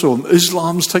to us, or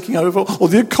Islam's taking over, or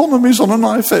the economy's on a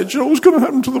knife edge, you know, what's going to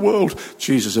happen to the world?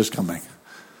 Jesus is coming.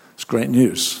 It's great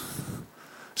news.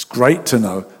 It's great to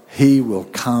know he will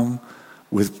come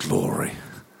with glory.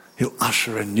 He'll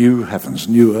usher in new heavens,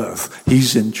 new earth.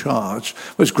 He's in charge.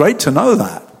 Well, it's great to know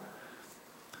that.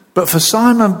 But for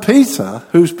Simon Peter,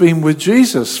 who's been with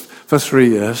Jesus for 3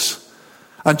 years,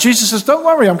 and Jesus says, don't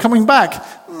worry, I'm coming back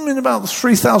in about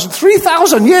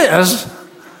 3,000 years?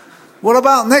 What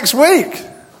about next week?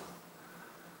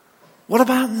 What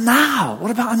about now?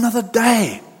 What about another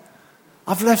day?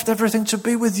 I've left everything to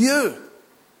be with you.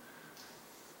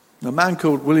 A man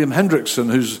called William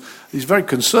Hendrickson, he's a very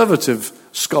conservative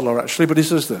scholar actually, but he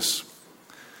says this: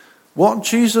 what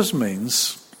Jesus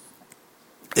means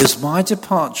is my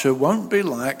departure won't be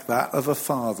like that of a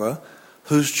father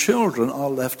whose children are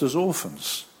left as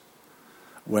orphans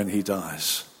when he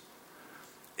dies.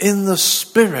 In the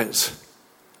Spirit,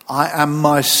 I am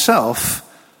myself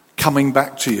coming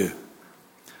back to you.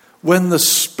 When the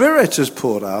Spirit is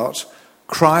poured out,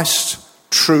 Christ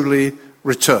truly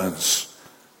returns.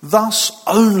 Thus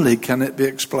only can it be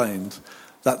explained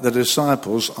that the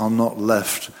disciples are not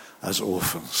left as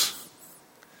orphans.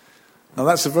 Now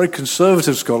that's a very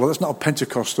conservative scholar, that's not a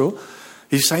Pentecostal.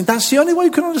 He's saying that's the only way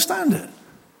you can understand it.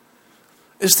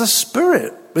 It's the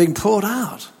Spirit being poured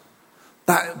out.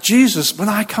 That Jesus, when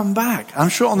I come back, I'm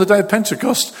sure on the day of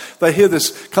Pentecost, they hear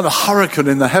this kind of hurricane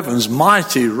in the heavens,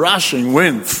 mighty, rushing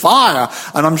wind, fire.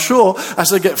 And I'm sure as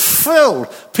they get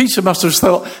filled, Peter must have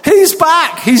thought, he's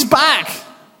back, he's back.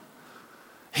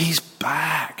 He's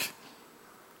back.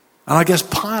 And I guess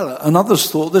Pilate and others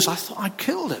thought this, I thought I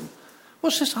killed him.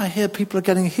 What's this I hear people are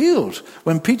getting healed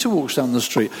when Peter walks down the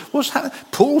street? What's happening?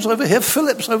 Paul's over here,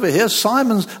 Philip's over here,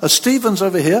 Stephen's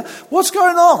over here. What's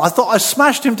going on? I thought I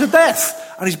smashed him to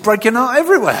death and he's breaking out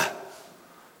everywhere.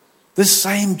 This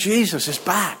same Jesus is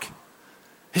back.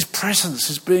 His presence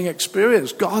is being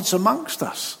experienced. God's amongst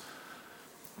us.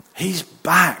 He's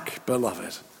back,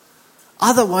 beloved.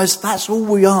 Otherwise, that's all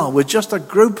we are. We're just a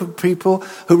group of people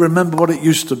who remember what it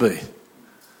used to be.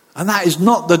 And that is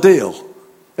not the deal.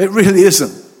 It really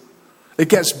isn't. It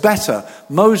gets better.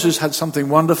 Moses had something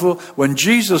wonderful. When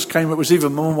Jesus came, it was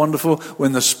even more wonderful.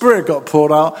 When the Spirit got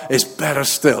poured out, it's better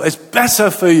still. It's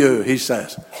better for you, he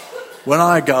said. When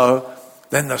I go,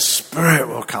 then the Spirit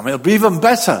will come. It'll be even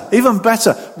better, even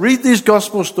better. Read these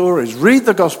gospel stories. Read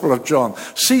the Gospel of John.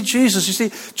 See Jesus. You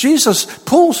see, Jesus,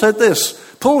 Paul said this.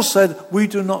 Paul said, we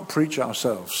do not preach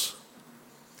ourselves.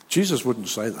 Jesus wouldn't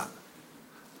say that.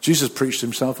 Jesus preached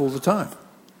himself all the time.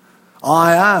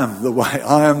 I am the way,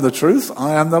 I am the truth,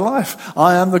 I am the life,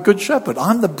 I am the good shepherd,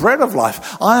 I'm the bread of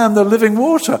life, I am the living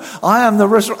water, I am the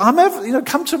resurrection,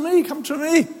 come to me, come to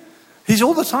me. He's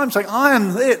all the time saying, I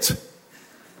am it.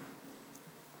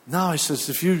 Now he says,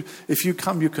 if you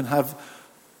come, you can have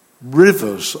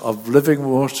rivers of living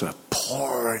water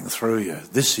pouring through you.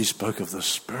 This he spoke of the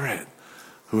Spirit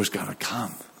who is going to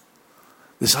come.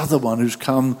 This other one who's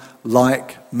come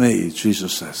like me,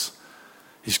 Jesus says.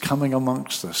 He's coming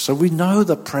amongst us. So we know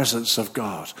the presence of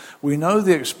God. We know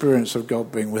the experience of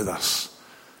God being with us.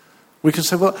 We can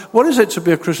say, well, what is it to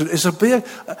be a Christian? It's to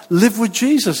live with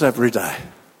Jesus every day.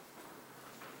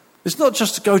 It's not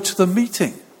just to go to the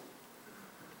meeting.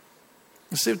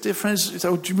 You see, dear friends, you say,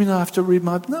 oh, do you mean I have to read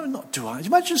my Bible? No, not do I.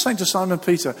 Imagine saying to Simon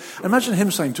Peter, imagine him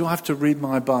saying, do I have to read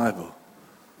my Bible?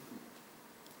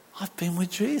 I've been with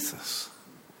Jesus.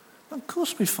 Of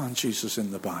course we find Jesus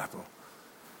in the Bible.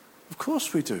 Of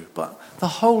course we do. But the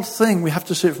whole thing, we have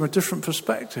to see it from a different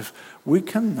perspective. We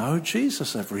can know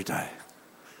Jesus every day.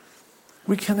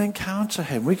 We can encounter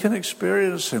him. We can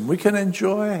experience him. We can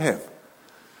enjoy him.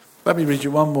 Let me read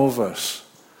you one more verse.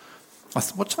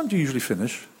 What time do you usually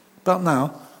finish? About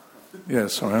now? Yeah,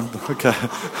 sorry. Okay.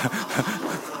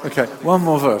 Okay, one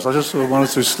more verse. I just sort of wanted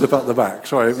to slip out the back.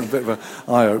 Sorry, a bit of an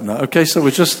eye-opener. Okay, so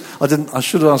I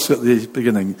should ask at the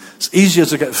beginning. It's easier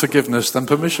to get forgiveness than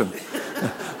permission.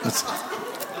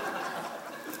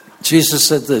 Jesus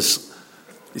said this.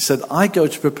 He said, I go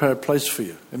to prepare a place for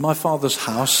you. In my Father's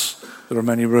house, there are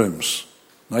many rooms.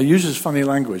 Now, he uses funny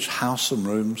language, house and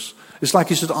rooms. It's like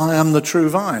he said, I am the true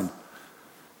vine.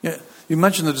 Yeah, you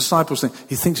imagine the disciples think,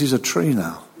 he thinks he's a tree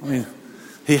now. I mean,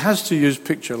 he has to use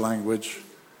picture language.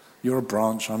 You're a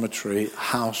branch, I'm a tree,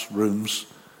 house, rooms.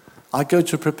 I go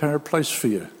to prepare a place for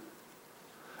you.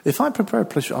 If I prepare a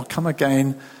place for you, I'll come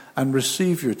again and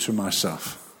receive you to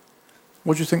myself.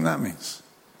 What do you think that means?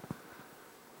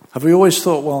 Have we always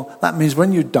thought, well, that means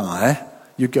when you die,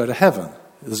 you go to heaven.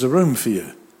 There's a room for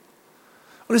you.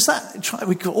 Well, is that,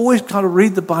 we could always kind of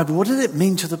read the Bible. What did it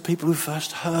mean to the people who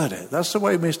first heard it? That's the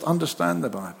way we must understand the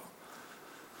Bible.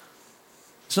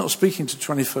 It's not speaking to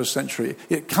 21st century.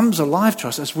 It comes alive to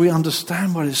us as we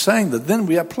understand what it's saying, that then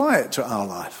we apply it to our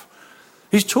life.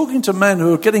 He's talking to men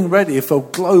who are getting ready for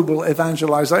global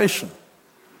evangelization.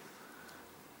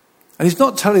 And he's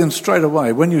not telling them straight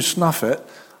away, when you snuff it,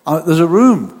 there's a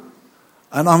room,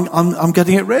 and I'm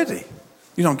getting it ready.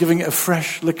 You know, I'm giving it a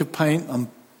fresh lick of paint, I'm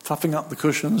fluffing up the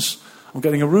cushions, I'm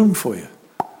getting a room for you.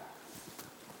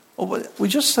 Well, we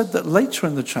just said that later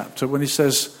in the chapter when he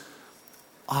says,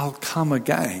 I'll come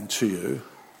again to you,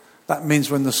 that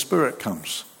means when the Spirit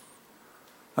comes.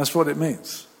 That's what it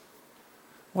means.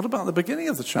 What about the beginning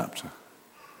of the chapter?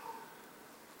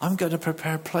 I'm going to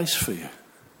prepare a place for you.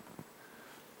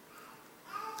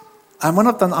 And when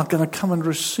I've done that, I'm going to come and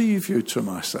receive you to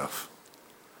myself.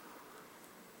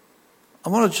 I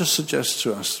want to just suggest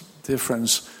to us, dear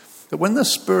friends, that when the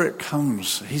Spirit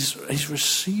comes, He's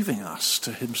receiving us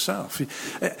to Himself.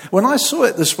 When I saw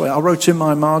it this way, I wrote in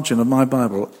my margin of my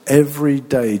Bible, every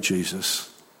day, Jesus,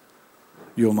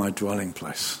 you're my dwelling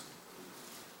place.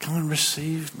 Come and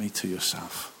receive me to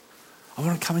yourself. I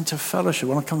want to come into fellowship.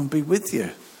 I want to come and be with you.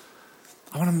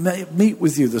 I want to meet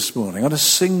with you this morning. I want to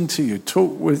sing to you,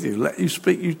 talk with you, let you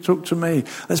speak, you talk to me.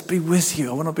 Let's be with you.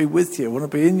 I want to be with you. I want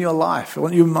to be in your life. I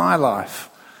want you in my life.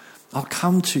 I'll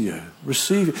come to you,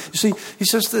 receive you. You see, he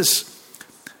says this,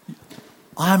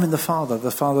 I am in the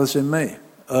Father's in me,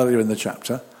 earlier in the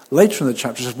chapter. Later in the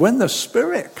chapter, he says, when the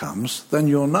Spirit comes, then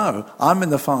you'll know I'm in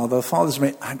the Father's in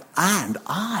me, and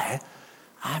I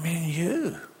am in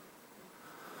you.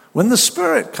 When the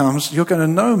Spirit comes, you're going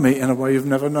to know me in a way you've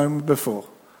never known me before.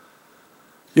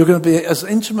 You're going to be as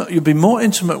intimate, you'll be more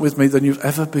intimate with me than you've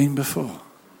ever been before.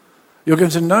 You're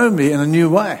going to know me in a new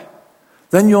way.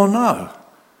 Then you'll know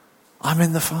I'm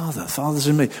in the Father's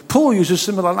in me. Paul uses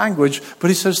similar language, but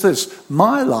he says this,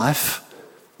 my life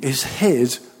is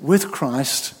hid with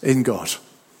Christ in God.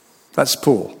 That's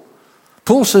Paul.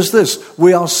 Paul says this,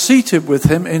 we are seated with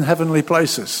him in heavenly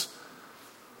places.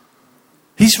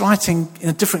 He's writing in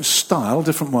a different style,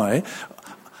 different way.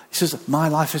 He says, my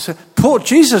life is hid. Poor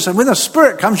Jesus, and when the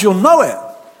Spirit comes, you'll know it.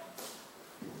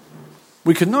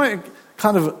 We can know it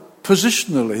kind of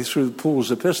positionally through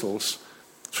Paul's epistles,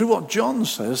 through what John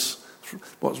says,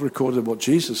 what's recorded, what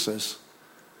Jesus says.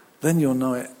 Then you'll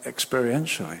know it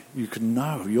experientially. You can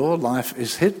know your life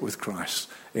is hid with Christ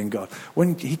in God.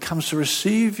 When He comes to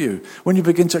receive you, when you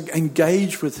begin to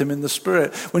engage with Him in the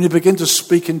Spirit, when you begin to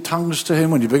speak in tongues to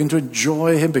Him, when you begin to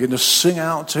enjoy Him, begin to sing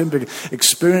out to Him,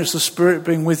 experience the Spirit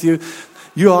being with you,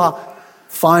 you are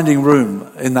finding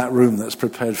room in that room that's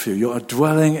prepared for you. You are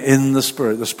dwelling in the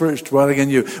Spirit. The Spirit's dwelling in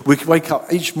you. We wake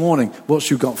up each morning, what's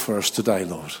you got for us today,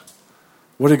 Lord?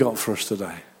 What have you got for us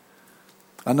today?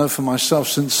 I know for myself,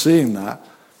 since seeing that,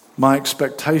 my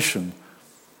expectation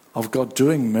of God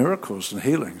doing miracles and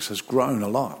healings has grown a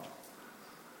lot.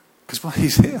 Because, well,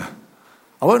 He's here.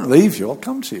 I won't leave you. I'll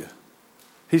come to you.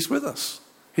 He's with us.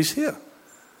 He's here.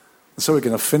 And so we're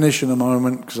going to finish in a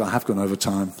moment because I have gone over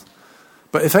time.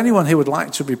 But if anyone here would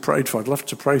like to be prayed for, I'd love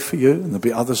to pray for you. And there'll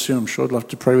be others here, I'm sure, I'd love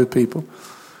to pray with people.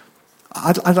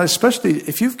 I'd especially,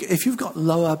 if you've got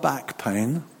lower back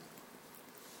pain,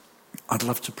 I'd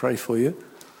love to pray for you.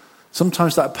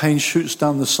 Sometimes that pain shoots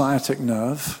down the sciatic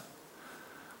nerve.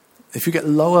 If you get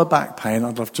lower back pain,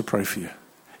 I'd love to pray for you.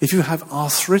 If you have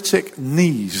arthritic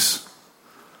knees,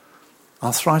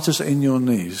 arthritis in your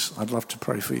knees, I'd love to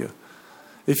pray for you.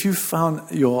 If you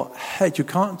found your head, you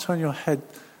can't turn your head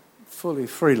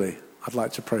freely, I'd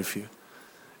like to pray for you.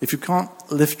 If you can't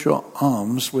lift your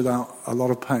arms without a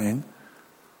lot of pain,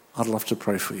 I'd love to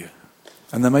pray for you.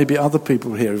 And there may be other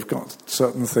people here who've got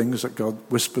certain things that God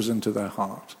whispers into their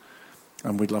heart.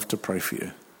 And we'd love to pray for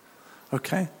you.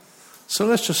 Okay? So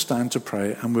let's just stand to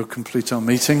pray and we'll complete our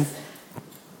meeting.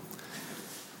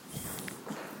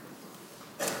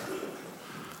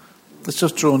 Let's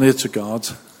just draw near to God.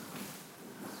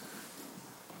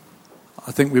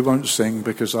 I think we won't sing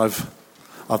because I've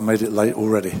made it late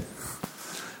already.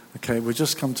 Okay, we'll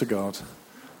just come to God.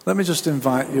 Let me just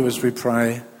invite you as we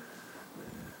pray.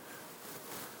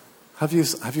 Have you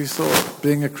thought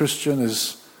being a Christian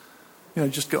is,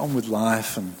 just get on with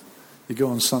life and you go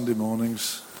on Sunday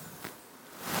mornings.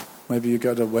 Maybe you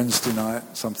go to Wednesday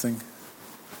night, something.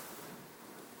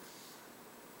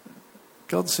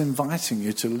 God's inviting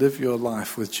you to live your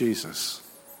life with Jesus.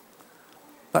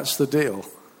 That's the deal.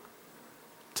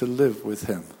 To live with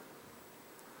him.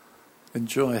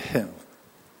 Enjoy him.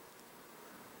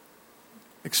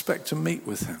 Expect to meet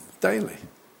with him daily.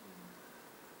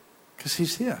 Because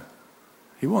he's here.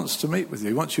 He wants to meet with you.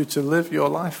 He wants you to live your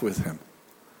life with him.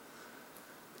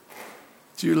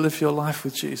 Do you live your life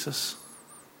with Jesus?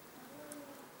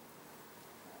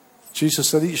 Jesus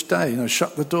said each day,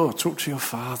 shut the door, talk to your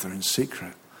Father in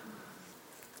secret.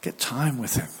 Get time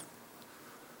with him.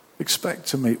 Expect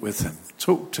to meet with him.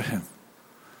 Talk to him.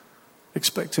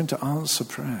 Expect him to answer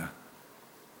prayer.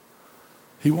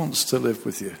 He wants to live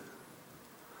with you.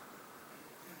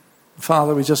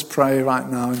 Father, we just pray right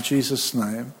now in Jesus'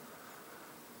 name,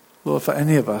 Lord, for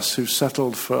any of us who've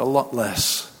settled for a lot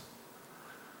less,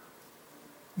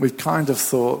 we've kind of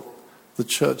thought the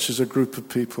church is a group of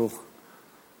people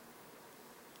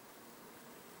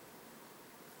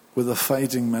with a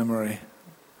fading memory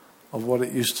of what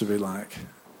it used to be like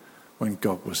when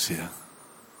God was here.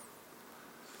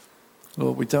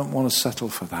 Lord, we don't want to settle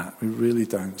for that. We really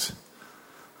don't.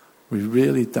 We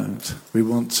really don't. We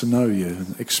want to know you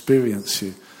and experience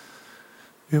you.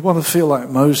 We want to feel like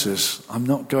Moses. I'm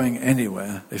not going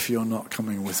anywhere if you're not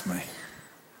coming with me.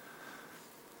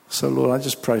 So, Lord, I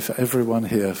just pray for everyone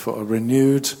here for a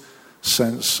renewed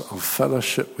sense of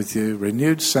fellowship with you,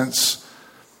 renewed sense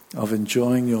of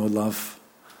enjoying your love,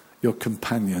 your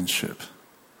companionship.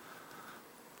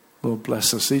 Lord,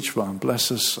 bless us, each one. Bless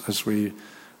us as we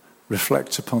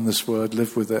reflect upon this word,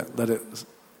 live with it, let it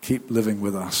keep living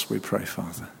with us, we pray,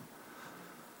 Father.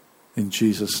 In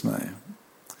Jesus' name.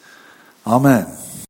 Amen.